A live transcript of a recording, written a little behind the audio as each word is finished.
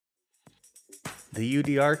The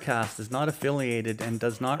UDRcast is not affiliated and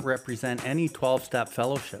does not represent any 12-step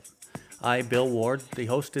fellowship. I, Bill Ward, the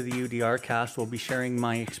host of the UDRcast, will be sharing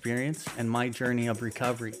my experience and my journey of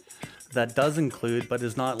recovery. That does include, but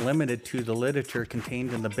is not limited to, the literature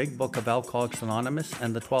contained in the Big Book of Alcoholics Anonymous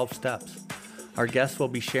and the 12 Steps. Our guests will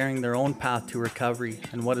be sharing their own path to recovery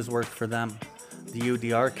and what has worked for them. The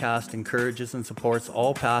UDRcast encourages and supports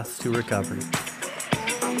all paths to recovery.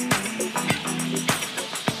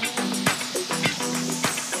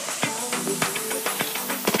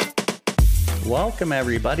 Welcome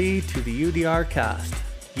everybody to the UDRcast.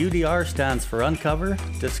 UDR stands for Uncover,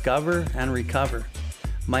 Discover, and Recover.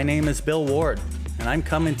 My name is Bill Ward, and I'm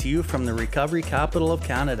coming to you from the recovery capital of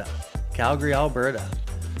Canada, Calgary, Alberta.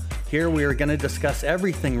 Here we are going to discuss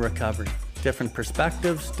everything recovery, different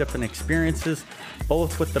perspectives, different experiences,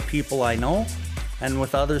 both with the people I know and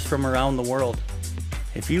with others from around the world.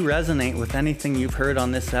 If you resonate with anything you've heard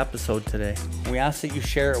on this episode today, we ask that you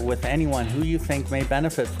share it with anyone who you think may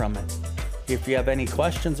benefit from it. If you have any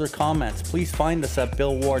questions or comments, please find us at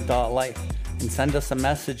billward.life and send us a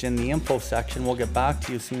message in the info section. We'll get back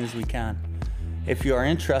to you as soon as we can. If you are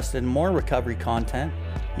interested in more recovery content,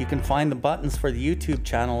 you can find the buttons for the YouTube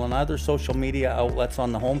channel and other social media outlets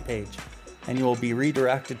on the homepage, and you will be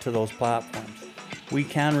redirected to those platforms. We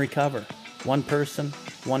can recover, one person,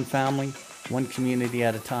 one family, one community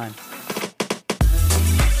at a time.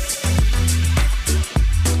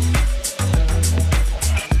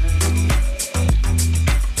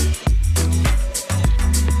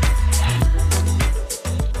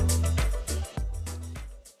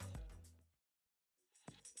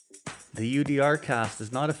 The UDRcast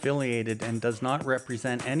is not affiliated and does not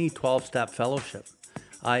represent any 12-step fellowship.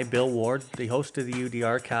 I, Bill Ward, the host of the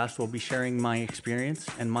UDRcast, will be sharing my experience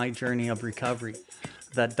and my journey of recovery.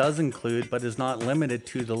 That does include, but is not limited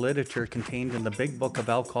to, the literature contained in the Big Book of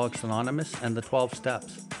Alcoholics Anonymous and the 12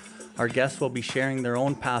 Steps. Our guests will be sharing their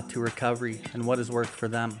own path to recovery and what has worked for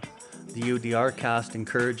them. The UDRcast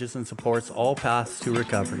encourages and supports all paths to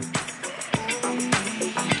recovery.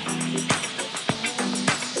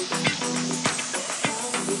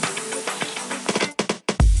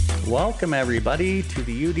 Welcome everybody to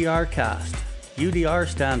the UDRcast. UDR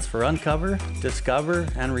stands for Uncover, Discover,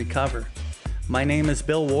 and Recover. My name is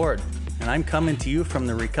Bill Ward, and I'm coming to you from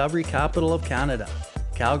the recovery capital of Canada,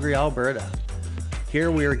 Calgary, Alberta.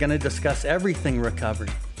 Here we are going to discuss everything recovery,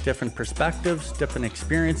 different perspectives, different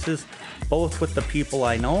experiences, both with the people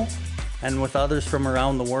I know and with others from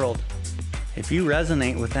around the world. If you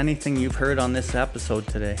resonate with anything you've heard on this episode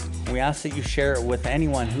today, we ask that you share it with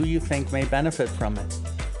anyone who you think may benefit from it.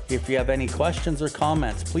 If you have any questions or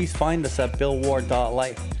comments, please find us at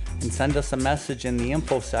billward.life and send us a message in the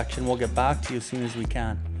info section. We'll get back to you as soon as we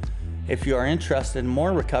can. If you are interested in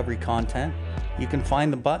more recovery content, you can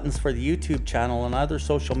find the buttons for the YouTube channel and other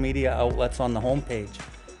social media outlets on the homepage,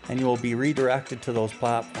 and you will be redirected to those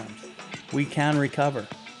platforms. We can recover,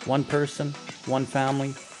 one person, one family,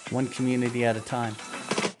 one community at a time.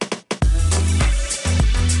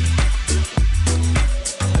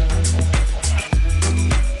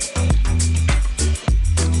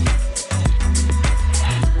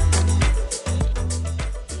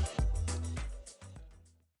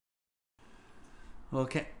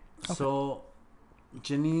 Okay, so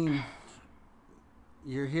Janine,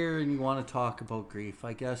 you're here and you want to talk about grief.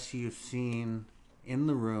 I guess you've seen in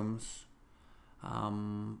the rooms,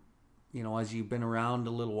 as you've been around a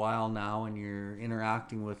little while now and you're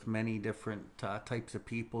interacting with many different types of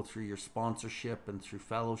people through your sponsorship and through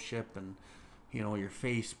fellowship and, your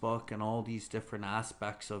Facebook and all these different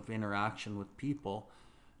aspects of interaction with people,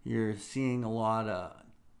 you're seeing a lot of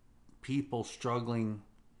people struggling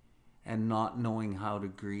and not knowing how to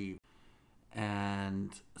grieve.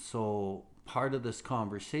 And so part of this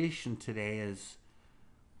conversation today is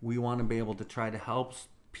we want to be able to try to help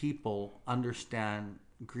people understand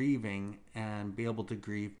grieving and be able to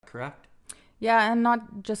grieve, correct? Yeah, and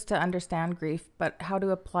not just to understand grief, but how to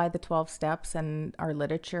apply the 12 steps and our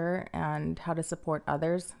literature and how to support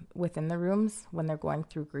others within the rooms when they're going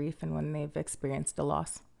through grief and when they've experienced a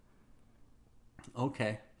loss.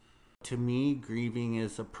 Okay. To me, grieving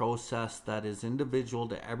is a process that is individual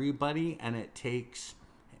to everybody, and it takes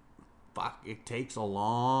a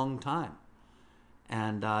long time.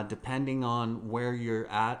 And depending on where you're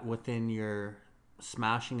at within your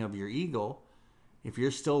smashing of your ego, if you're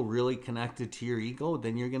still really connected to your ego,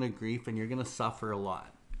 then you're going to grieve and you're going to suffer a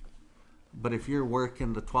lot. But if you're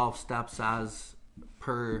working the 12 steps as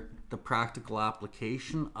per the practical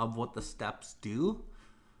application of what the steps do,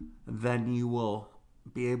 then you will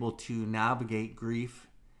be able to navigate grief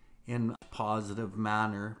in a positive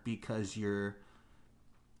manner because you're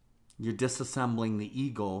you're disassembling the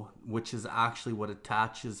ego, which is actually what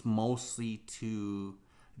attaches mostly to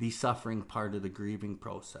the suffering part of the grieving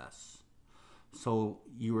process. So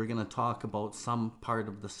you were going to talk about some part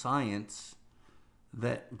of the science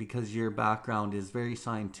that, because your background is very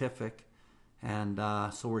scientific, and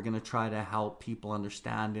so we're going to try to help people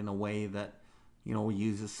understand in a way that, you know,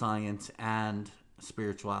 uses science and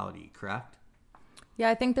spirituality, correct? Yeah,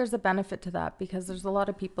 I think there's a benefit to that because there's a lot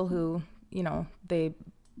of people who, you know, they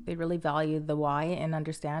really value the why in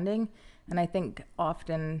understanding. And I think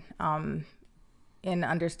often in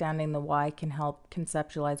understanding the why can help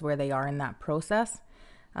conceptualize where they are in that process.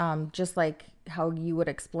 Just like how you would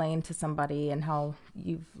explain to somebody and how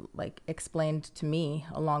you've like explained to me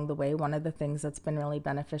along the way. One of the things that's been really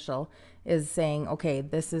beneficial is saying, okay,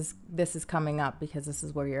 this is coming up because this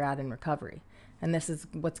is where you're at in recovery. And this is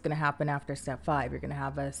what's going to happen after step 5. You're going to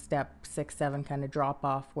have a step 6, 7 kind of drop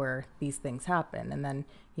off where these things happen. And then,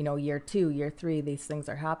 you know, year 2, year 3, these things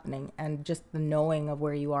are happening. And just the knowing of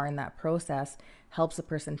where you are in that process helps a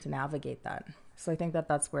person to navigate that. So I think that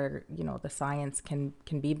that's where, you know, the science can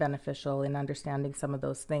be beneficial in understanding some of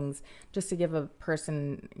those things, just to give a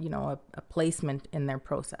person, you know, a placement in their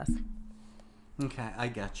process. Okay, I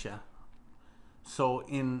getcha. So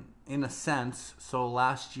in a sense, so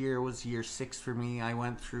last year was year 6 for me. I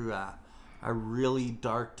went through a really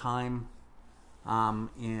dark time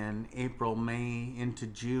in April, May into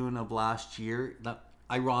June of last year. That,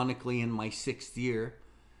 ironically, in my 6th year.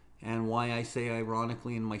 And why I say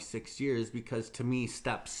ironically in my 6th year is because to me,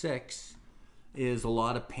 step 6 is a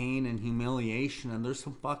lot of pain and humiliation, and there's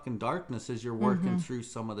some fucking darkness as you're working through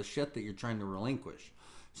some of the shit that you're trying to relinquish.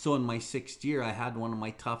 So in my 6th year, I had one of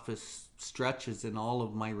my toughest stretches in all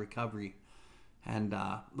of my recovery. And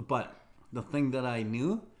but the thing that I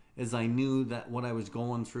knew is I knew that what I was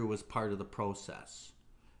going through was part of the process.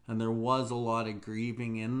 And there was a lot of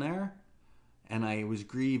grieving in there. And I was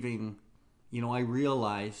grieving, you know, I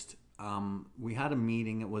realized we had a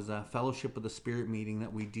meeting. It was a Fellowship of the Spirit meeting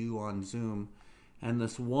that we do on Zoom. And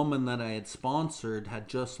this woman that I had sponsored had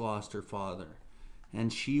just lost her father.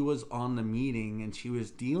 And she was on the meeting and she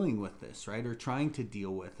was dealing with this, right? Or trying to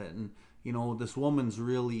deal with it. And, you know, this woman's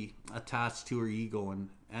really attached to her ego. And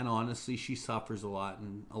honestly, she suffers a lot.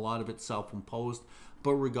 And a lot of it's self-imposed.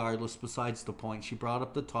 But regardless, besides the point, she brought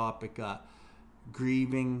up the topic,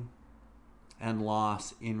 grieving and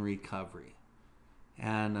loss in recovery.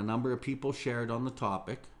 And a number of people shared on the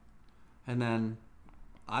topic. And then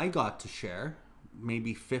I got to share,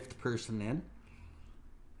 maybe 5th person in.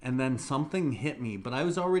 And then something hit me, but I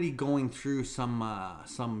was already going through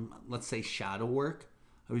some let's say shadow work.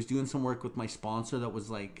 I was doing some work with my sponsor that was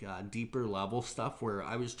like deeper level stuff where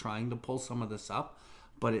I was trying to pull some of this up,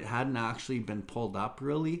 but it hadn't actually been pulled up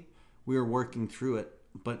really. We were working through it,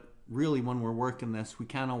 but really when we're working this, we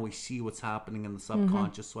can't always see what's happening in the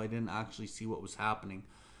subconscious, so I didn't actually see what was happening.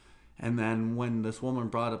 And then when this woman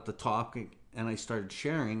brought up the topic and I started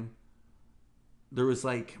sharing, there was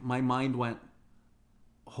like, my mind went,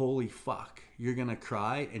 holy fuck, you're gonna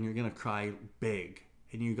cry and you're gonna cry big.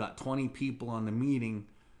 And you got 20 people on the meeting.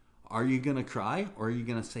 Are you gonna cry or are you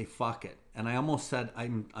gonna say fuck it? And I almost said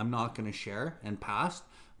I'm not gonna share and passed.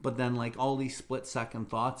 But then like all these split second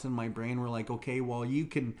thoughts in my brain were like, okay, well, you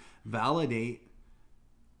can validate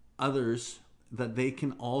others that they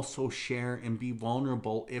can also share and be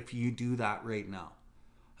vulnerable if you do that right now.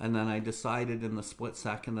 And then I decided in the split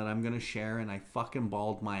second that I'm gonna share, and I fucking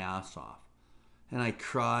bawled my ass off. And I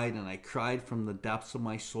cried from the depths of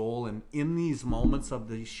my soul. And in these moments of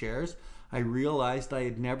these shares, I realized I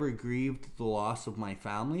had never grieved the loss of my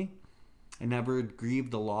family. I never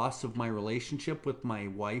grieved the loss of my relationship with my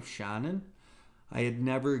wife, Shannon. I had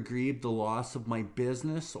never grieved the loss of my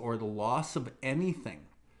business or the loss of anything.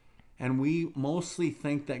 And we mostly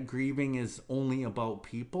think that grieving is only about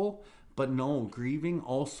people. But no, grieving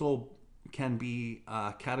also can be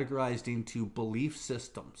categorized into belief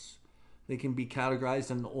systems. They can be categorized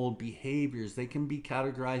into old behaviors. They can be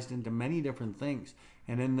categorized into many different things.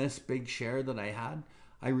 And in this big share that I had,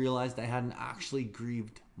 I realized I hadn't actually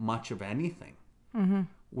grieved much of anything.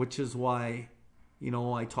 Which is why, you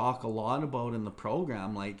know, I talk a lot about in the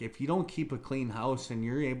program, like if you don't keep a clean house and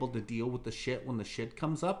you're able to deal with the shit when the shit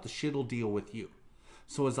comes up, the shit will deal with you.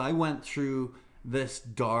 So as I went through this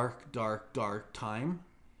dark time,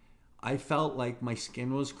 I felt like my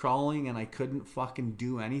skin was crawling and I couldn't fucking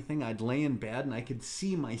do anything. I'd lay in bed and I could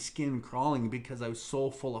see my skin crawling because I was so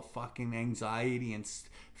full of fucking anxiety and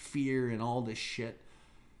fear and all this shit.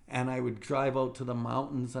 And I would drive out to the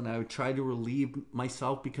mountains and I would try to relieve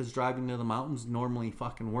myself because driving to the mountains normally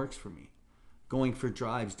fucking works for me. going for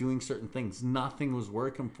drives, doing certain things. Nothing was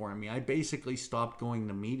working for me. I basically stopped going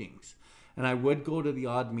to meetings. And I would go to the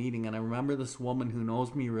odd meeting, and I remember this woman who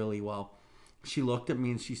knows me really well. She looked at me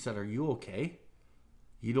and she said, "Are you okay?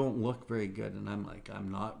 You don't look very good." And I'm like, "I'm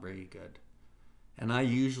not very good." And I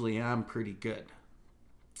usually am pretty good,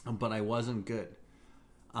 but I wasn't good.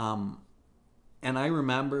 And I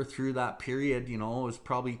remember through that period, it was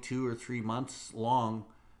probably 2 or 3 months long,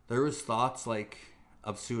 there was thoughts like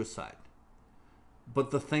of suicide.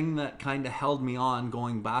 But the thing that kind of held me on,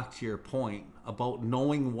 going back to your point about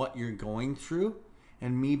knowing what you're going through,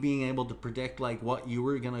 and me being able to predict like what you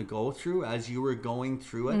were going to go through as you were going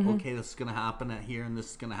through it. Okay, this is going to happen at here, and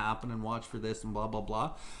this is going to happen, and watch for this, and blah, blah,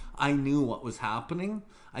 blah. I knew what was happening.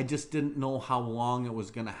 I just didn't know how long it was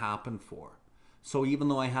going to happen for. So even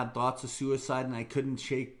though I had thoughts of suicide and I couldn't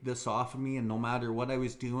shake this off of me, and no matter what I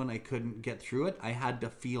was doing, I couldn't get through it, I had to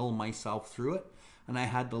feel myself through it, and I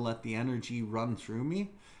had to let the energy run through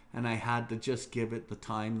me, and I had to just give it the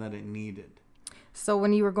time that it needed. So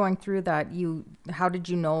when you were going through that, how did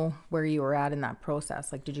you know where you were at in that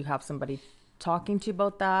process? Like, did you have somebody talking to you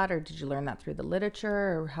about that, or did you learn that through the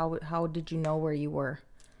literature, or how did you know where you were,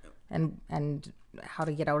 and how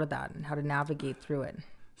to get out of that and how to navigate through it?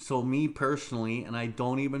 So me personally, and I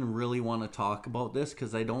don't even really want to talk about this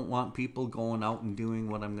because I don't want people going out and doing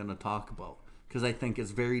what I'm going to talk about, because I think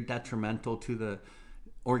it's very detrimental to the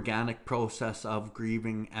organic process of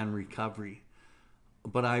grieving and recovery.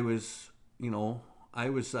 But I was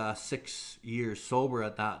 6 years sober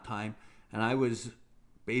at that time, and I was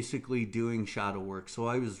basically doing shadow work. So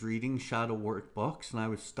I was reading shadow work books, and I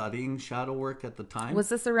was studying shadow work at the time. Was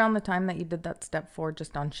this around the time that you did that step 4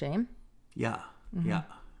 just on shame? Yeah, yeah.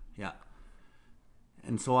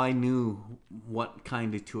 And so I knew what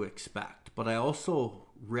kind of to expect. But I also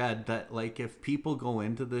read that like if people go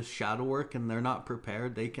into this shadow work and they're not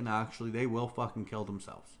prepared, they will fucking kill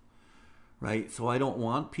themselves. Right? So I don't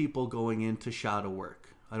want people going into shadow work.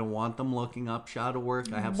 I don't want them looking up shadow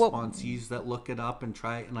work. I have sponsees that look it up and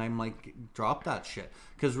try it, and I'm like, drop that shit.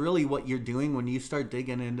 Because really what you're doing when you start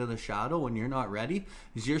digging into the shadow when you're not ready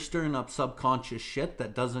is you're stirring up subconscious shit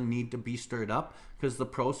that doesn't need to be stirred up, because the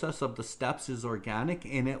process of the steps is organic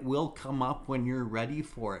and it will come up when you're ready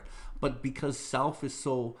for it. But because self is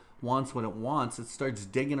so wants what it wants, it starts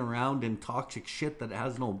digging around in toxic shit that it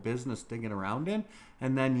has no business digging around in,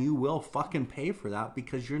 and then you will fucking pay for that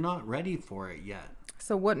because you're not ready for it yet.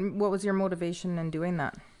 So what was your motivation in doing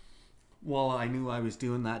that? Well, I knew I was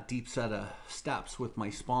doing that deep set of steps with my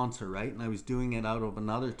sponsor, right? And I was doing it out of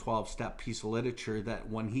another 12-step piece of literature that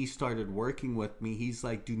when he started working with me, he's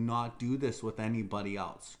like, do not do this with anybody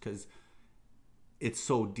else because it's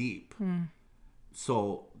so deep.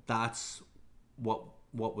 So that's what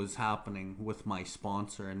was happening with my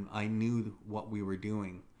sponsor, and I knew what we were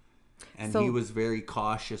doing. And he was very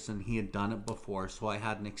cautious, and he had done it before, so I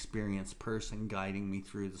had an experienced person guiding me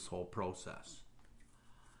through this whole process.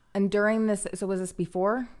 And during this, so was this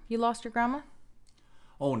before you lost your grandma?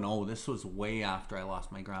 Oh no, this was way after I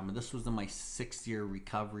lost my grandma. This was in my 6th year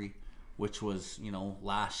recovery, which was,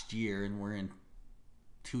 last year, and we're in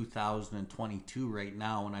 2022 right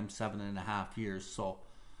now, and I'm 7.5 years. So,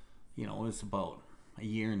 it was about a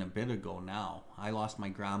year and a bit ago now. I lost my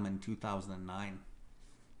grandma in 2009.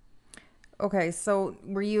 Okay, so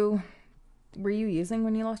were you using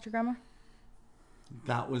when you lost your grandma?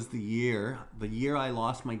 That was the year. The year I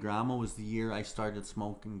lost my grandma was the year I started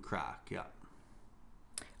smoking crack. Yeah.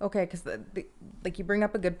 Okay, because like you bring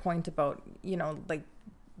up a good point about, like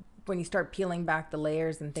when you start peeling back the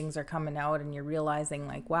layers and things are coming out and you're realizing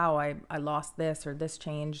like, wow, I lost this, or this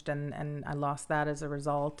changed, and I lost that as a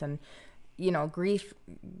result. And, grief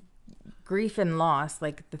and loss,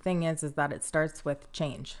 like the thing is that it starts with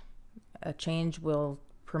change. A change will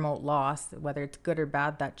promote loss, whether it's good or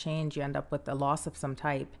bad. That change, you end up with a loss of some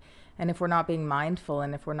type. And if we're not being mindful,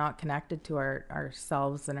 and if we're not connected to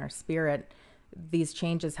ourselves and our spirit, these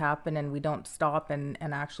changes happen and we don't stop and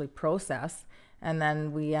actually process. And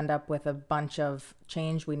then we end up with a bunch of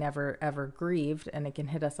change we never ever grieved, and it can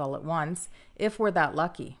hit us all at once if we're that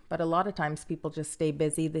lucky. But a lot of times people just stay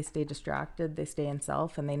busy, they stay distracted, they stay in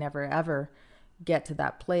self, and they never ever get to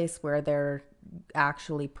that place where they're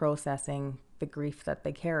actually processing the grief that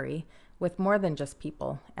they carry with more than just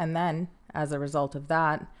people. And then as a result of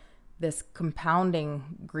that, this compounding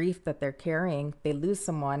grief that they're carrying, they lose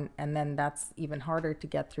someone, and then that's even harder to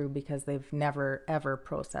get through because they've never ever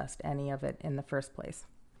processed any of it in the first place.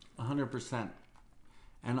 100%.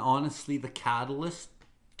 And honestly, the catalyst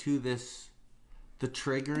to this, the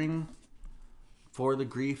triggering for the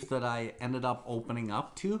grief that I ended up opening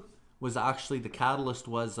up to, was actually the catalyst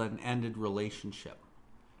was an ended relationship.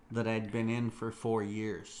 that I'd been in for 4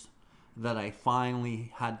 years that I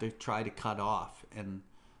finally had to try to cut off. And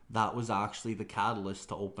that was actually the catalyst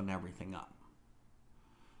to open everything up.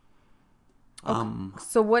 Okay.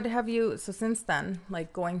 So what have you, so since then,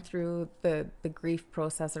 like going through the grief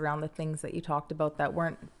process around the things that you talked about that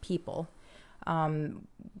weren't people,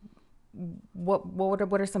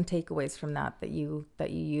 what are some takeaways from that you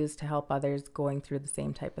use to help others going through the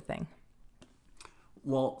same type of thing?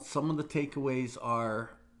 Well, some of the takeaways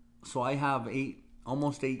are, so I have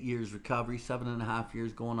almost 8 years recovery, 7.5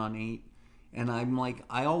 years going on 8. And I'm like,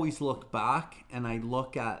 I always look back and I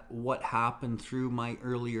look at what happened through my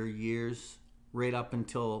earlier years right up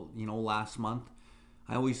until, last month.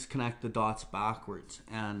 I always connect the dots backwards.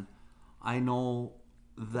 And I know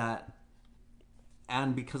that,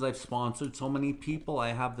 and because I've sponsored so many people,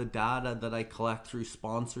 I have the data that I collect through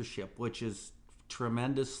sponsorship, which is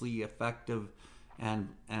tremendously effective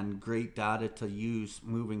and great data to use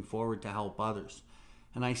moving forward to help others.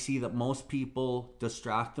 And I see that most people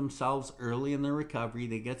distract themselves early in their recovery.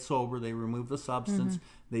 They get sober, they remove the substance,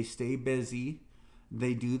 they stay busy,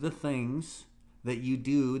 they do the things that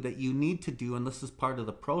you need to do, and this is part of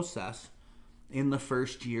the process, in the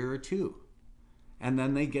first year or two. And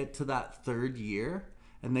then they get to that third year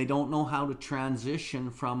and they don't know how to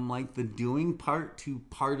transition from like the doing part to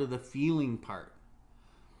part of the feeling part.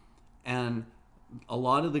 And a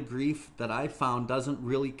lot of the grief that I found doesn't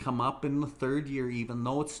really come up in the third year, even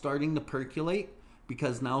though it's starting to percolate,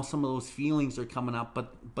 because now some of those feelings are coming up,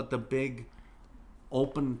 but the big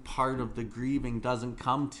open part of the grieving doesn't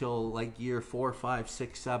come till like year 4, 5,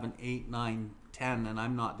 6, 7, 8, 9, 10, and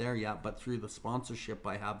I'm not there yet, but through the sponsorship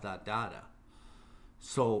I have that data.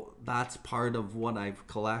 So that's part of what I've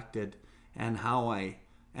collected, and how I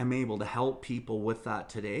am able to help people with that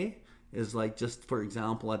today is like, just for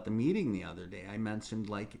example, at the meeting the other day, I mentioned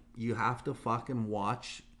like, you have to fucking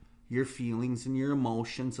watch your feelings and your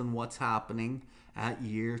emotions and what's happening at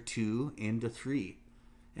year 2 into 3.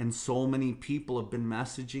 And so many people have been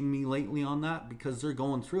messaging me lately on that because they're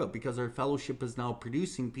going through it, because our fellowship is now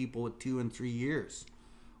producing people with 2 and 3 years,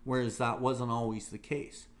 whereas that wasn't always the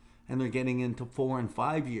case. And they're getting into 4 and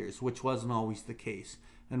 5 years, which wasn't always the case.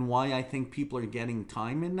 And why I think people are getting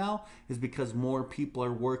time in now is because more people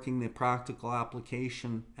are working the practical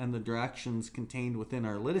application and the directions contained within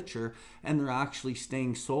our literature, and they're actually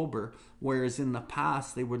staying sober. Whereas in the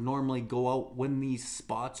past, they would normally go out when these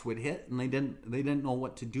spots would hit, and they didn't know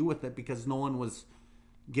what to do with it because no one was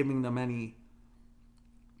giving them any,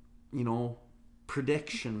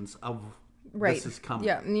 predictions of Right. this is coming.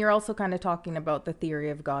 Yeah. And you're also kind of talking about the theory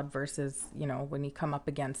of God versus, when you come up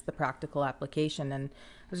against the practical application. And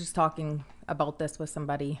I was just talking about this with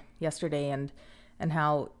somebody yesterday, and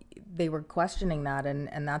how they were questioning that.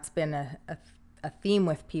 And that's been a theme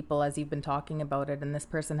with people as you've been talking about it. And this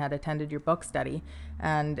person had attended your book study,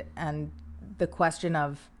 and the question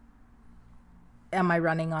of, am I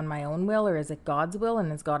running on my own will, or is it God's will,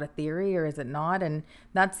 and is God a theory, or is it not? And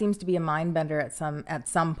that seems to be a mind bender at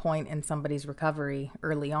some point in somebody's recovery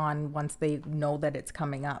early on, once they know that it's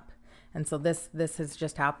coming up. And so this has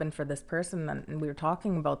just happened for this person, and we were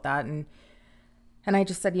talking about that, and I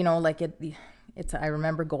just said, it's I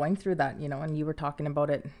remember going through that, and you were talking about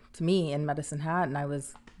it to me in Medicine Hat, and I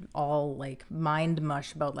was all like mind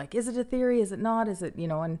mush about like, is it a theory, is it not, is it,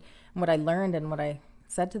 and what I learned and what I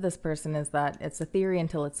said to this person is that it's a theory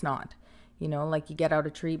until it's not. Like you get out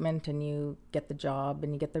of treatment and you get the job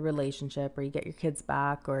and you get the relationship, or you get your kids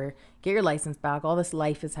back or get your license back. All this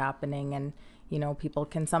life is happening, and people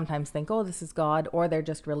can sometimes think, oh, this is God, or they're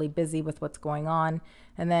just really busy with what's going on,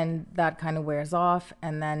 and then that kind of wears off,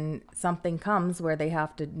 and then something comes where they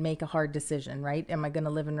have to make a hard decision, right? Am I going to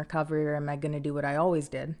live in recovery, or am I going to do what I always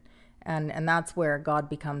did? And that's where God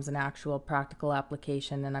becomes an actual practical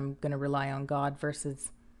application, and I'm going to rely on God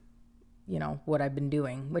versus, what I've been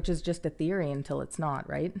doing, which is just a theory until it's not,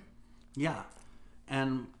 right? Yeah.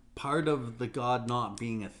 And part of the God not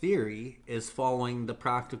being a theory is following the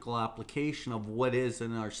practical application of what is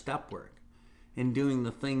in our step work, and doing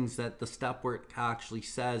the things that the step work actually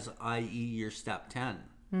says, i.e. your step 10.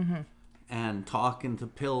 Mm-hmm. And talking to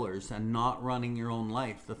pillars and not running your own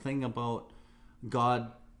life. The thing about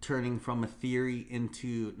God turning from a theory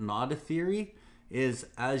into not a theory is,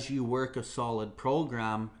 as you work a solid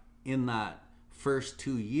program in that first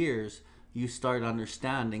 2 years, you start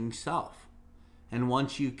understanding self. And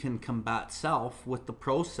once you can combat self with the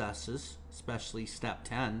processes, especially step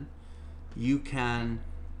 10,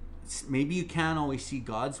 maybe you can't always see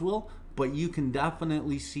God's will, but you can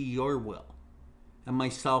definitely see your will. Am I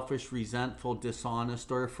selfish, resentful,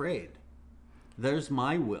 dishonest, or afraid? There's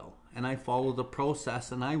my will. And I follow the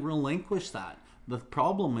process and I relinquish that. The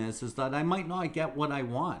problem is that I might not get what I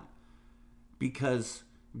want, because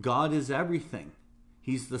God is everything.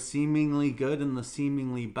 He's the seemingly good and the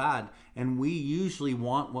seemingly bad. And we usually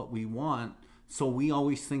want what we want. So we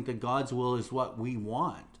always think that God's will is what we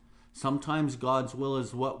want. Sometimes God's will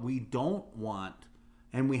is what we don't want.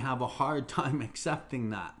 And we have a hard time accepting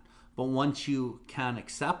that. But once you can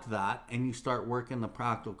accept that and you start working the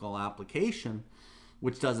practical application,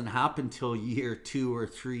 which doesn't happen till year 2 or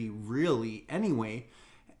 3 really anyway.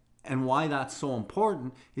 And why that's so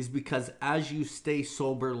important is because as you stay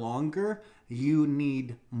sober longer, you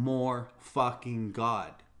need more fucking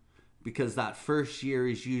God. Because that first year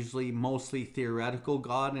is usually mostly theoretical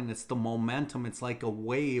God, and it's the momentum. It's like a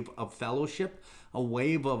wave of fellowship, a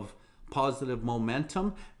wave of positive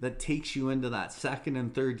momentum that takes you into that second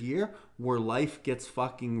and third year where life gets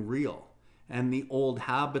fucking real. And the old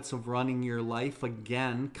habits of running your life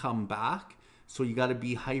again come back. So you got to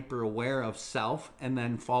be hyper aware of self and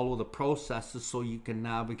then follow the processes so you can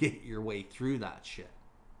navigate your way through that shit.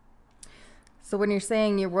 So when you're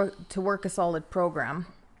saying to work a solid program,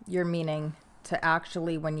 you're meaning to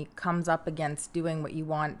actually, when it comes up against doing what you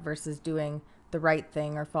want versus doing the right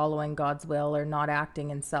thing or following God's will or not acting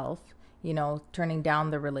in self, turning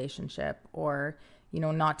down the relationship or,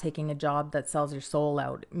 not taking a job that sells your soul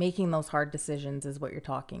out. Making those hard decisions is what you're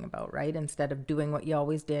talking about, right? Instead of doing what you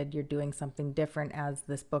always did, you're doing something different as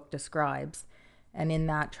this book describes. And in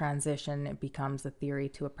that transition, it becomes a theory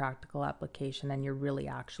to a practical application, and you're really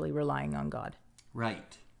actually relying on God.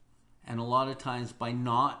 Right. And a lot of times by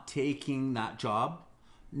not taking that job,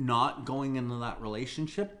 not going into that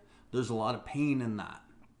relationship, there's a lot of pain in that,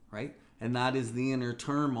 right? And that is the inner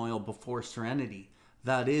turmoil before serenity.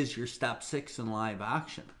 That is your step 6 in live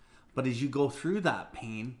action. But as you go through that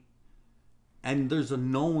pain, and there's a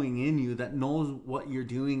knowing in you that knows what you're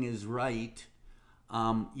doing is right,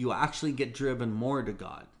 you actually get driven more to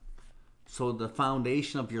God. So the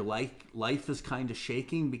foundation of your life is kind of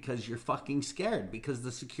shaking because you're fucking scared. Because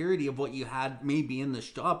the security of what you had maybe in this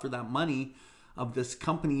job for that money of this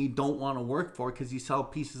company you don't want to work for because you sell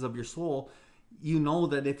pieces of your soul, you know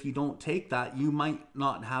that if you don't take that, you might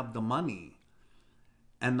not have the money.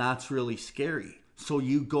 And that's really scary. So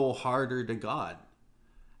you go harder to God.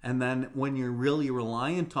 And then when you're really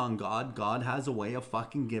reliant on God, God has a way of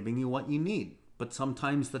fucking giving you what you need. But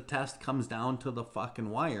sometimes the test comes down to the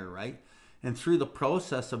fucking wire, right? And through the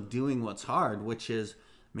process of doing what's hard, which is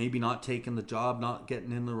maybe not taking the job, not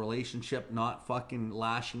getting in the relationship, not fucking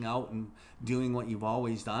lashing out and doing what you've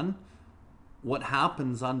always done, what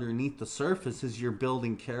happens underneath the surface is you're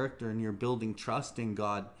building character and you're building trust in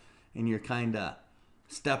God, and you're kind of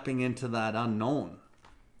stepping into that unknown.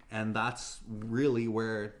 And that's really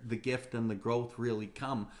where the gift and the growth really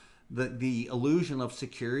come. The illusion of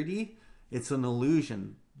security, it's an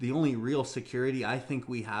illusion. The only real security I think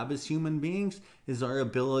we have as human beings is our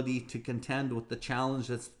ability to contend with the challenge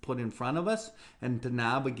that's put in front of us and to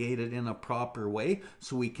navigate it in a proper way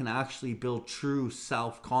so we can actually build true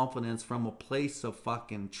self-confidence from a place of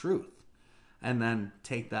fucking truth and then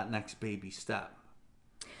take that next baby step.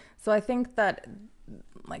 So I think that,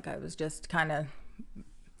 like, I was just kind of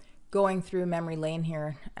going through memory lane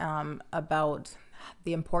here about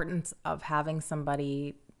the importance of having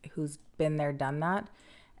somebody who's been there, done that,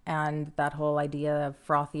 and that whole idea of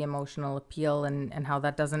frothy emotional appeal and how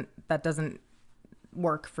that doesn't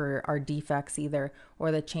work for our defects either,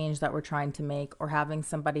 or the change that we're trying to make, or having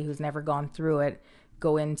somebody who's never gone through it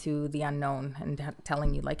go into the unknown and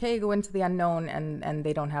telling you like, hey, go into the unknown, and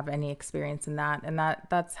they don't have any experience in that. And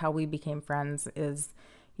that's how we became friends, is,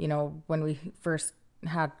 when we first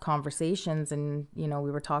had conversations and, we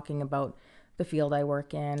were talking about the field I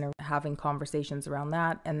work in or having conversations around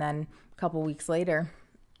that. And then a couple weeks later,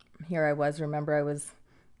 here I was, remember I was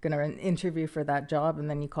going to interview for that job. And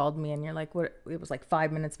then you called me and you're like, what? It was like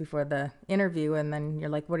 5 minutes before the interview. And then you're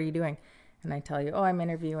like, what are you doing? And I tell you, oh, I'm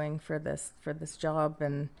interviewing for this job.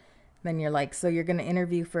 And then you're like, so you're going to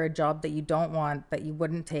interview for a job that you don't want, that you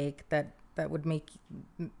wouldn't take, that would make,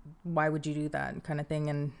 why would you do that kind of thing?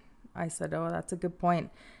 And I said, oh, that's a good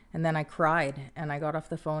point. And then I cried and I got off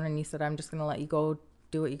the phone and you said, I'm just going to let you go,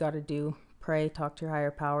 do what you got to do, pray, talk to your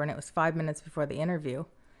higher power. And it was 5 minutes before the interview.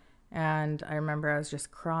 And I remember I was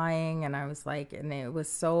just crying and I was like, and it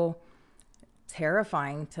was so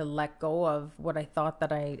terrifying to let go of what I thought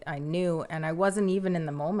that I knew. And I wasn't even in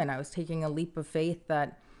the moment. I was taking a leap of faith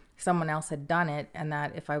that someone else had done it, and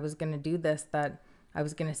that if I was going to do this, that I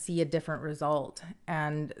was going to see a different result.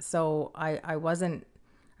 And so I wasn't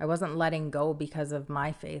letting go because of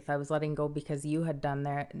my faith. I was letting go because you had done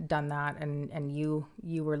that, and you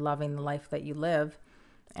were loving the life that you live.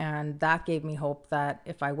 And that gave me hope that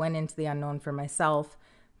if I went into the unknown for myself,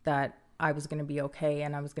 that I was going to be okay,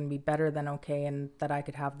 and I was going to be better than okay, and that I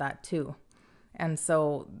could have that too. And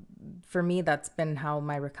so for me, that's been how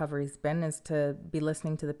my recovery's been, is to be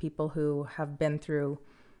listening to the people who have been through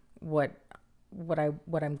what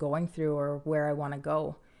I'm going through or where I want to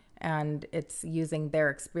go. And it's using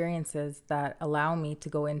their experiences that allow me to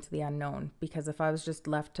go into the unknown. Because if I was just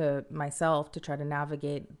left to myself to try to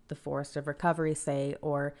navigate the forest of recovery, say,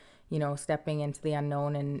 or, stepping into the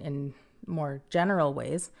unknown in more general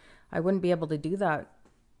ways, I wouldn't be able to do that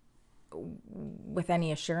with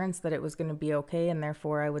any assurance that it was going to be okay. And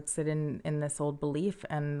therefore I would sit in this old belief,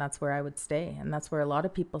 and that's where I would stay. And that's where a lot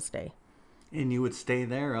of people stay. And you would stay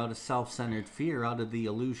there out of self-centered fear, out of the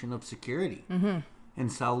illusion of security. And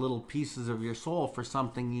sell little pieces of your soul for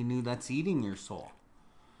something you knew that's eating your soul.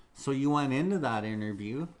 So you went into that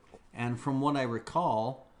interview, and from what I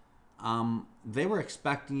recall, they were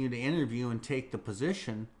expecting you to interview and take the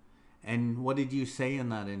position. And what did you say in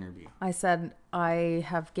that interview? I said, I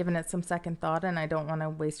have given it some second thought, and I don't want to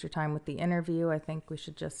waste your time with the interview. I think we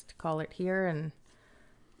should just call it here.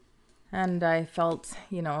 And I felt,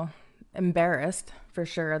 embarrassed for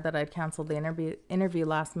sure that I'd canceled the interview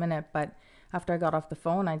last minute. But after I got off the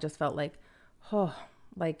phone, I just felt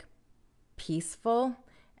like peaceful.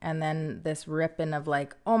 And then this ripping of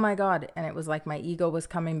oh my God. And it was like my ego was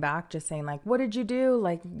coming back, just saying what did you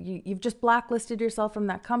do? You've just blacklisted yourself from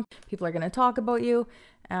that company. People are going to talk about you.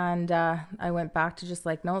 And I went back to just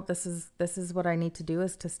no, this is what I need to do,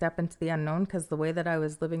 is to step into the unknown. Because the way that I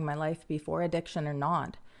was living my life before, addiction or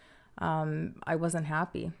not, I wasn't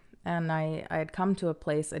happy. And I had come to a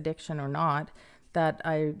place, addiction or not, that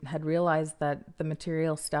I had realized that the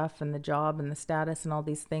material stuff and the job and the status and all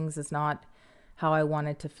these things is not how I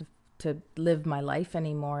wanted to live my life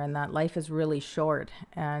anymore. And that life is really short,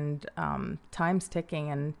 and time's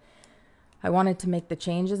ticking, and I wanted to make the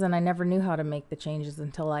changes, and I never knew how to make the changes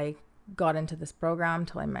until I got into this program,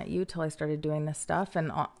 till I met you, till I started doing this stuff.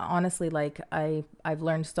 And honestly, I've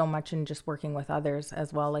learned so much in just working with others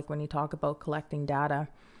as well. When you talk about collecting data,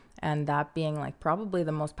 and that being probably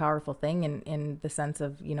the most powerful thing in the sense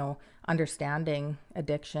of, understanding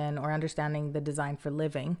addiction or understanding the design for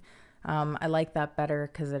living. I like that better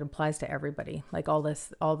because it applies to everybody. All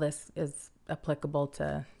this is applicable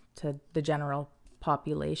to the general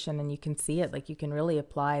population, and you can see it. You can really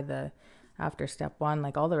apply after step one,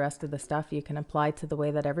 all the rest of the stuff you can apply to the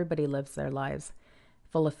way that everybody lives their lives,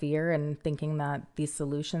 full of fear and thinking that these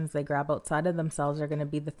solutions they grab outside of themselves are going to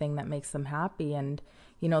be the thing that makes them happy. And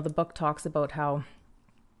the book talks about how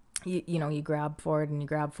you grab for it and you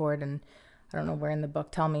grab for it, and I don't know where in the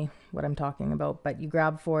book, tell me what I'm talking about, but you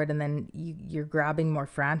grab for it, and then you're grabbing more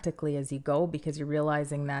frantically as you go, because you're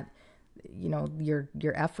realizing that your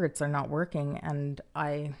efforts are not working. And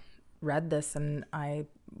I read this, and I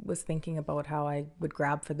was thinking about how I would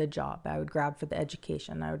grab for the job, I would grab for the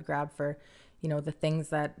education, I would grab for the things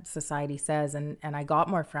that society says, and I got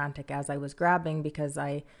more frantic as I was grabbing, because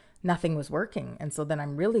nothing was working. And so then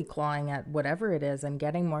I'm really clawing at whatever it is and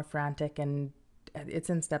getting more frantic. And it's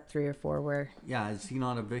in step 3 or 4 where... Yeah, is he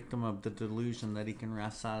not a victim of the delusion that he can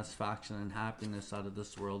wrest satisfaction and happiness out of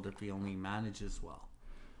this world if he only manages well?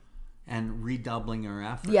 And redoubling our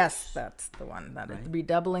efforts. Yes, that's the one. That right?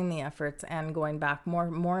 Redoubling the efforts and going back more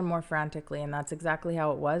and more frantically. And that's exactly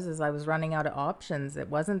how it was, is I was running out of options. It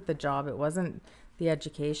wasn't the job. It wasn't the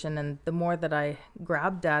education. And the more that I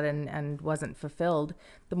grabbed at and wasn't fulfilled,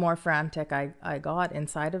 the more frantic I got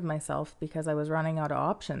inside of myself, because I was running out of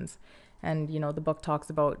options. And, the book talks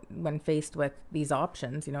about when faced with these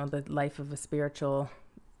options, the life of a spiritual,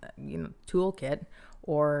 toolkit,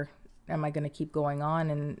 or am I going to keep going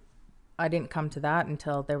on? And I didn't come to that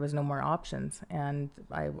until there was no more options. And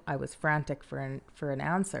I was frantic for an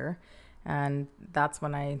answer. And that's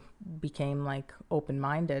when I became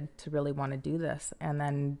open-minded to really want to do this, and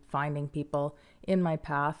then finding people in my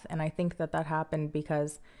path. And I think that happened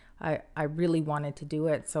because I really wanted to do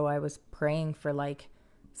it. So I was praying for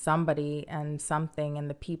somebody and something and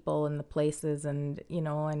the people and the places, and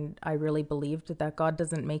and I really believed that God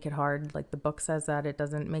doesn't make it hard. The book says that it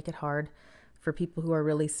doesn't make it hard for people who are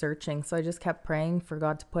really searching. So I just kept praying for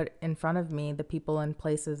God to put in front of me the people and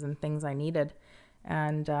places and things I needed.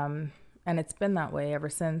 And it's been that way ever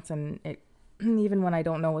since. And even when I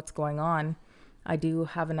don't know what's going on, I do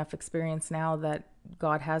have enough experience now that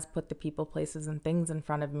God has put the people, places, and things in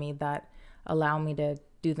front of me that allow me to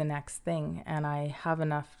do the next thing. And I have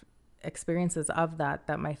enough experiences of that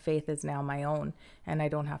my faith is now my own, and I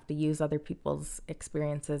don't have to use other people's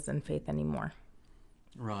experiences and faith anymore.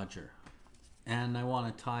 Roger. And I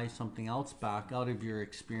want to tie something else back out of your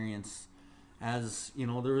experience as you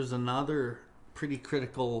know, there was another pretty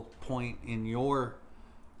critical point in your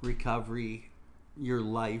recovery, your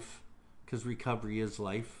life, because recovery is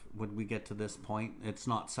life. When we get to this point, it's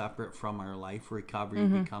not separate from our life. Recovery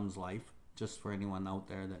becomes life. Just for anyone out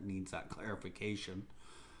there that needs that clarification,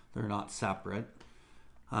 they're not separate.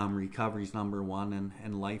 Recovery's number one,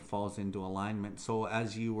 and life falls into alignment. So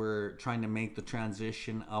as you were trying to make the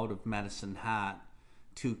transition out of Medicine Hat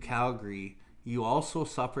to Calgary, you also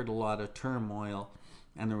suffered a lot of turmoil,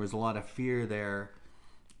 and there was a lot of fear there,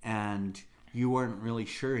 and you weren't really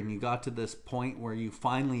sure, and you got to this point where you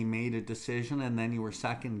finally made a decision, and then you were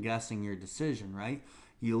second guessing your decision, right?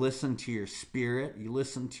 You listen to your spirit, you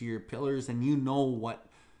listen to your pillars, and you know what,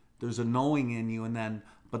 there's a knowing in you, and then,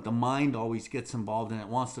 but the mind always gets involved, and it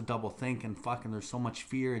wants to double think, and fucking there's so much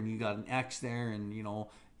fear, and you got an ex there, and you know,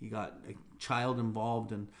 you got a child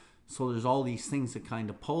involved, and so there's all these things that kind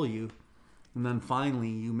of pull you, and then finally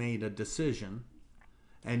you made a decision,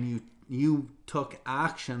 and you took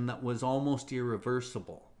action that was almost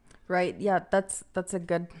irreversible. Right. Yeah, that's a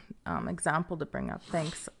good example to bring up.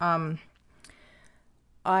 Thanks.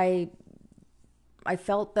 I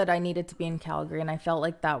felt that I needed to be in Calgary, and I felt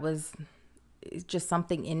like that was just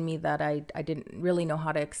something in me that I didn't really know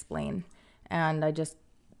how to explain. And I just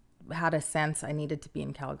had a sense I needed to be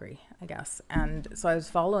in Calgary, I guess. And so I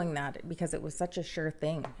was following that because it was such a sure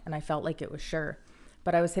thing, and I felt like it was sure.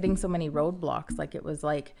 But I was hitting so many roadblocks. Like it was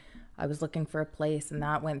like I was looking for a place, and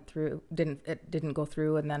that went through, it didn't go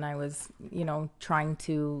through. And then I was, you know,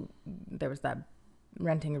 there was that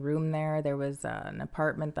renting a room there. There was an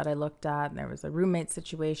apartment that I looked at, and there was a roommate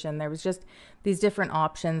situation. There was just these different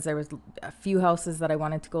options. There was a few houses that I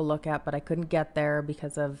wanted to go look at, but I couldn't get there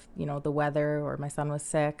because of, you know, the weather, or my son was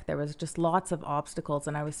sick. There was just lots of obstacles,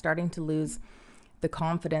 and I was starting to lose the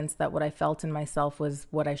confidence that what I felt in myself was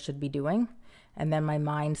what I should be doing. And then my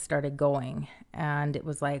mind started going, and it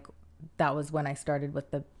was like, that was when I started with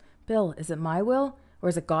the, Bill, is it my will or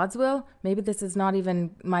is it God's will? Maybe this is not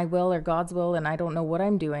even my will or God's will, and I don't know what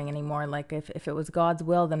I'm doing anymore. Like if it was God's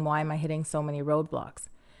will, then why am I hitting so many roadblocks?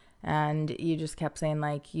 And you just kept saying,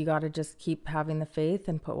 like, you got to just keep having the faith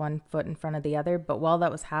and put one foot in front of the other. But while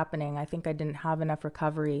that was happening, I think I didn't have enough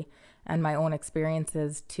recovery and my own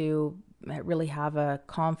experiences to really have a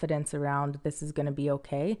confidence around this is going to be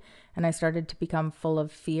okay. And I started to become full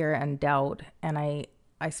of fear and doubt. And I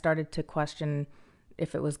started to question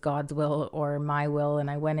if it was God's will or my will. And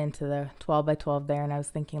I went into the 12 by 12 there, and I was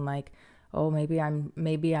thinking like, oh, maybe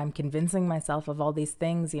I'm convincing myself of all these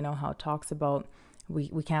things, you know, how it talks about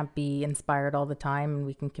we can't be inspired all the time, and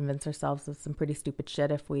we can convince ourselves of some pretty stupid shit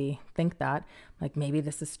if we think that. Like, maybe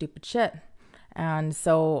this is stupid shit. And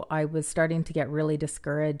so I was starting to get really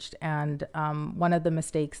discouraged. And one of the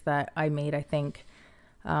mistakes that I made, I think,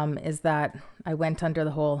 is that I went under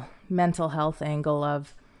the whole mental health angle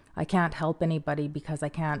of I can't help anybody because I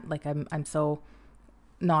can't, like, I'm so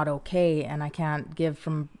not okay, and I can't give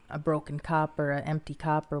from a broken cup or an empty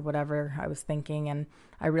cup or whatever I was thinking. And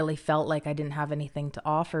I really felt like I didn't have anything to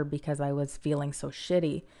offer because I was feeling so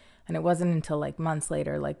shitty. And it wasn't until like months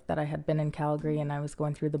later, like that I had been in Calgary and I was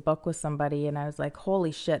going through the book with somebody, and I was like,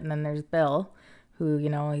 holy shit. And then there's Bill, who, you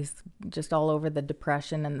know, he's just all over the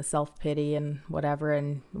depression and the self-pity and whatever.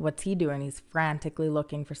 And what's he doing? He's frantically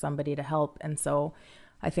looking for somebody to help. And so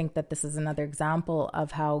I think that this is another example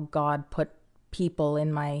of how God put people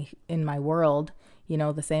in my world, you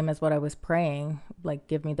know, the same as what I was praying, like,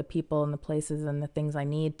 give me the people and the places and the things I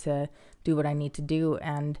need to do what I need to do.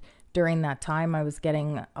 And during that time, I was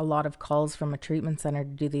getting a lot of calls from a treatment center to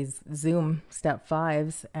do these Zoom step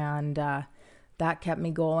 5s, and that kept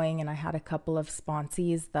me going. And I had a couple of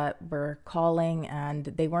sponsees that were calling, and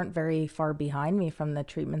they weren't very far behind me from the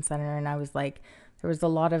treatment center. And I was like, there was a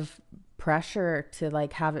lot of pressure to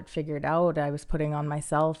like have it figured out. I was putting on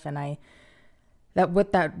myself, and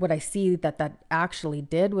what I see that actually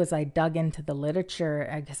did was I dug into the literature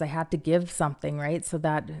because I had to give something, right? So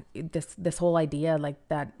that this whole idea, like,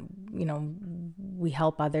 that, you know, we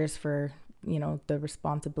help others for, you know, the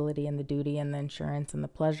responsibility and the duty and the insurance and the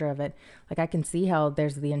pleasure of it. Like, I can see how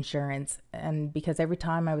there's the insurance, and because every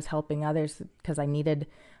time I was helping others because I needed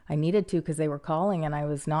to, because they were calling and I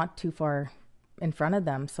was not too far in front of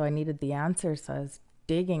them, so I needed the answers. So I was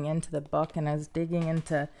digging into the book, and I was digging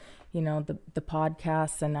into, you know, the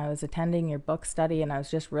podcasts, and I was attending your book study, and I was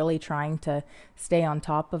just really trying to stay on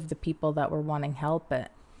top of the people that were wanting help,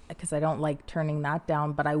 because I don't like turning that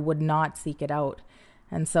down, but I would not seek it out.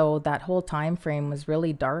 And so that whole time frame was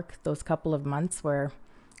really dark, those couple of months where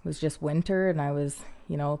it was just winter, and I was,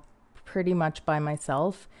 you know, pretty much by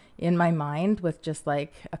myself in my mind with just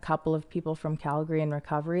like a couple of people from Calgary in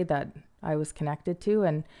recovery that I was connected to.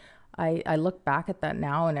 And I look back at that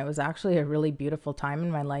now, and it was actually a really beautiful time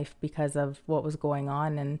in my life because of what was going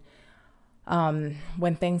on. And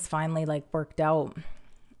when things finally like worked out,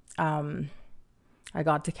 I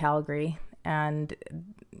got to Calgary, and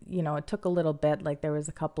it took a little bit. Like there was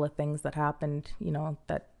a couple of things that happened,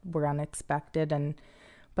 that were unexpected,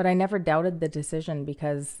 but I never doubted the decision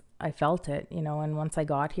because I felt it, and once I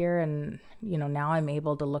got here, and now I'm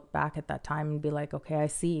able to look back at that time and be like, okay, I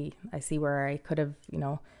see where I could have,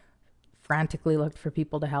 frantically looked for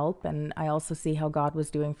people to help. And I also see how God was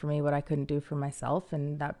doing for me what I couldn't do for myself,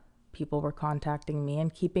 and that people were contacting me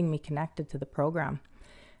and keeping me connected to the program.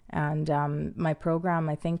 And my program,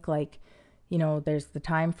 I think, like, there's the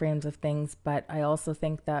time frames of things, but I also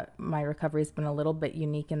think that my recovery has been a little bit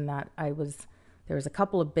unique in that there was a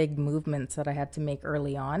couple of big movements that I had to make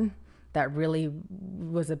early on that really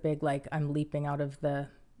was a big, like, I'm leaping out of the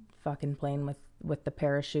fucking plane with the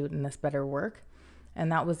parachute and this better work. And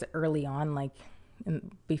that was early on, like,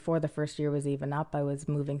 before the first year was even up. I was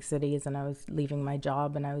moving cities and I was leaving my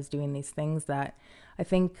job, and I was doing these things that I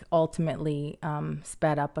think ultimately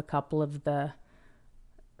sped up a couple of the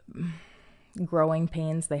growing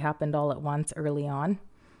pains. They happened all at once early on.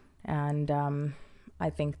 And I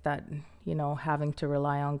think that, having to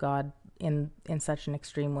rely on God in such an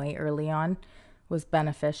extreme way early on was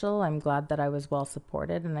beneficial. I'm glad that I was well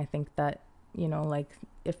supported. And I think that, like,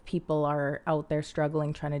 if people are out there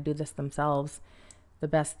struggling, trying to do this themselves, the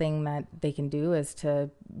best thing that they can do is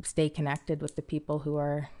to stay connected with the people who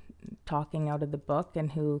are talking out of the book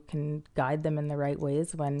and who can guide them in the right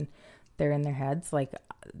ways when they're in their heads. Like,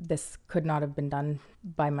 this could not have been done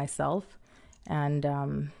by myself.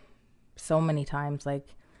 And so many times, like,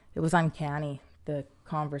 it was uncanny, the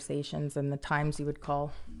conversations and the times you would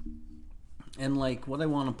call. And like, what I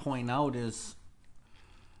want to point out is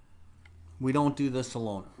we don't do this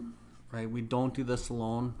alone, right? We don't do this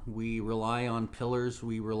alone. We rely on pillars.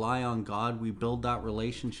 We rely on God. We build that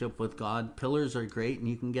relationship with God. Pillars are great, and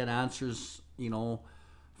you can get answers,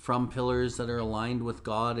 from pillars that are aligned with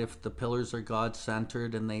God if the pillars are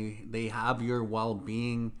God-centered and they have your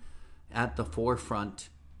well-being at the forefront.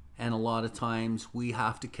 And a lot of times we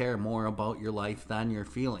have to care more about your life than your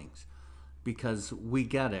feelings because we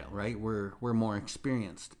get it, right? We're more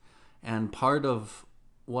experienced. And part of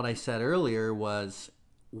what I said earlier was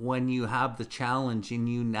when you have the challenge and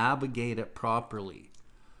you navigate it properly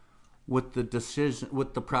with the decision,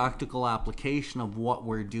 with the practical application of what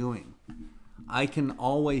we're doing, I can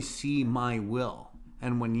always see my will.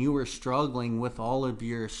 And when you were struggling with all of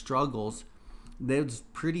your struggles, it's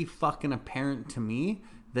pretty fucking apparent to me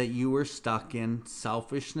that you were stuck in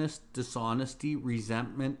selfishness, dishonesty,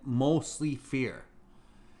 resentment, mostly fear.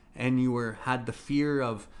 And you had the fear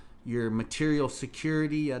of your material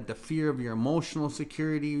security, you had the fear of your emotional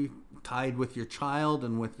security tied with your child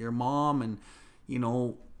and with your mom and,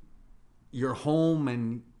 your home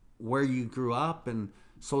and where you grew up. And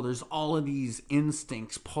so there's all of these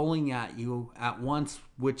instincts pulling at you at once,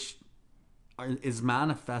 which is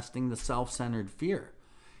manifesting the self-centered fear.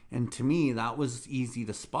 And to me, that was easy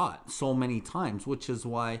to spot so many times, which is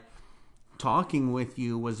why talking with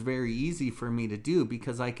you was very easy for me to do,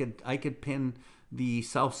 because I could pin the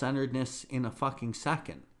self-centeredness in a fucking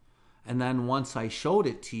second. And then once I showed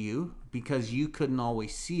it to you, because you couldn't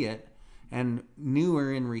always see it, and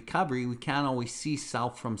newer in recovery, we can't always see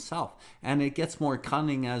self from self. And it gets more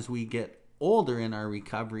cunning as we get older in our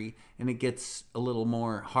recovery, and it gets a little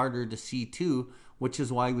more harder to see too, which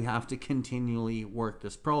is why we have to continually work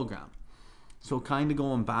this program. So kind of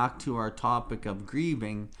going back to our topic of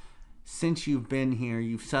grieving, since you've been here,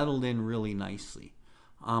 you've settled in really nicely.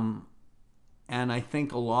 And I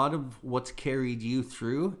think a lot of what's carried you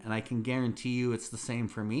through, and I can guarantee you it's the same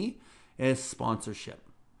for me, is sponsorship.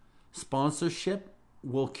 Sponsorship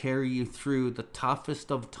will carry you through the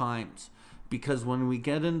toughest of times, because when we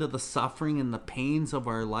get into the suffering and the pains of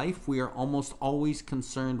our life, we are almost always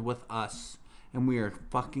concerned with us, and we are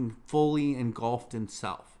fucking fully engulfed in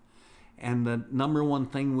self. And the number one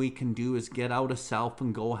thing we can do is get out of self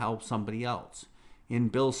and go help somebody else. In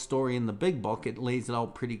Bill's story in the big book, it lays it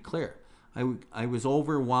out pretty clear. I was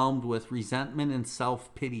overwhelmed with resentment and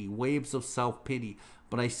self-pity, waves of self-pity,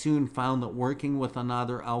 but I soon found that working with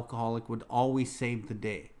another alcoholic would always save the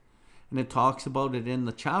day. And it talks about it in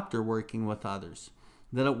the chapter, Working with Others,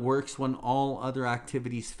 that it works when all other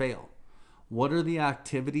activities fail. What are the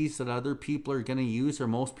activities that other people are going to use, or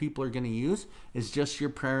most people are going to use, is just your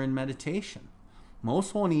prayer and meditation.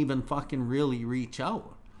 Most won't even fucking really reach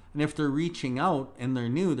out. And if they're reaching out and they're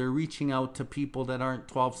new, they're reaching out to people that aren't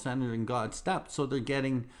 12 centered in God's steps. So they're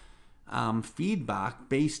getting feedback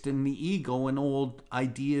based in the ego and old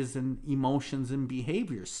ideas and emotions and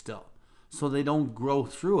behaviors still. So they don't grow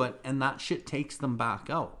through it, and that shit takes them back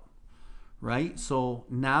out, right? So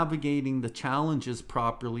navigating the challenges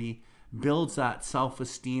properly builds that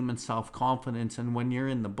self-esteem and self-confidence. And when you're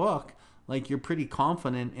in the book, like, you're pretty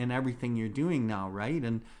confident in everything you're doing now, right?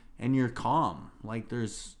 And you're calm. Like,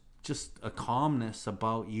 there's just a calmness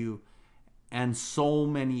about you. And so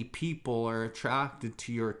many people are attracted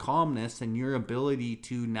to your calmness and your ability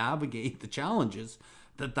to navigate the challenges,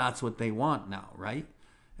 that's what they want now, right?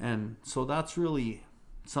 And so that's really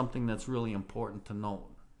something that's really important to note.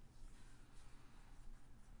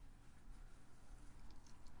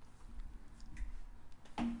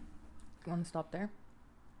 You want to stop there?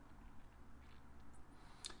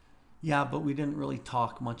 Yeah, but we didn't really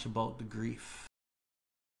talk much about the grief.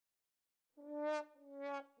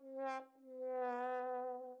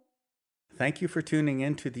 Thank you for tuning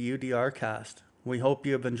in to the UDRcast. We hope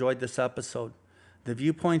you have enjoyed this episode. The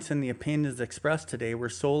viewpoints and the opinions expressed today were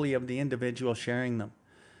solely of the individual sharing them.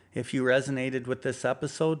 If you resonated with this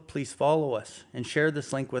episode, please follow us and share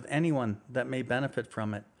this link with anyone that may benefit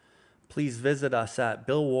from it. Please visit us at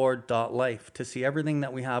billward.life to see everything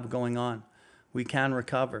that we have going on. We can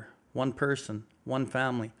recover, one person, one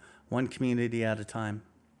family, one community at a time.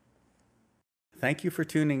 Thank you for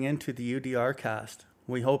tuning in to the UDRcast.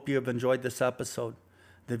 We hope you have enjoyed this episode.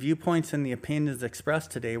 The viewpoints and the opinions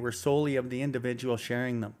expressed today were solely of the individual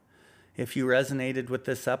sharing them. If you resonated with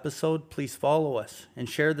this episode, please follow us and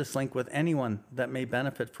share this link with anyone that may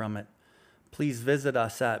benefit from it. Please visit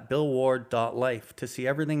us at billward.life to see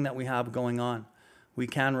everything that we have going on. We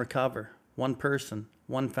can recover, one person,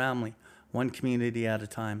 one family, one community at a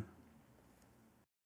time.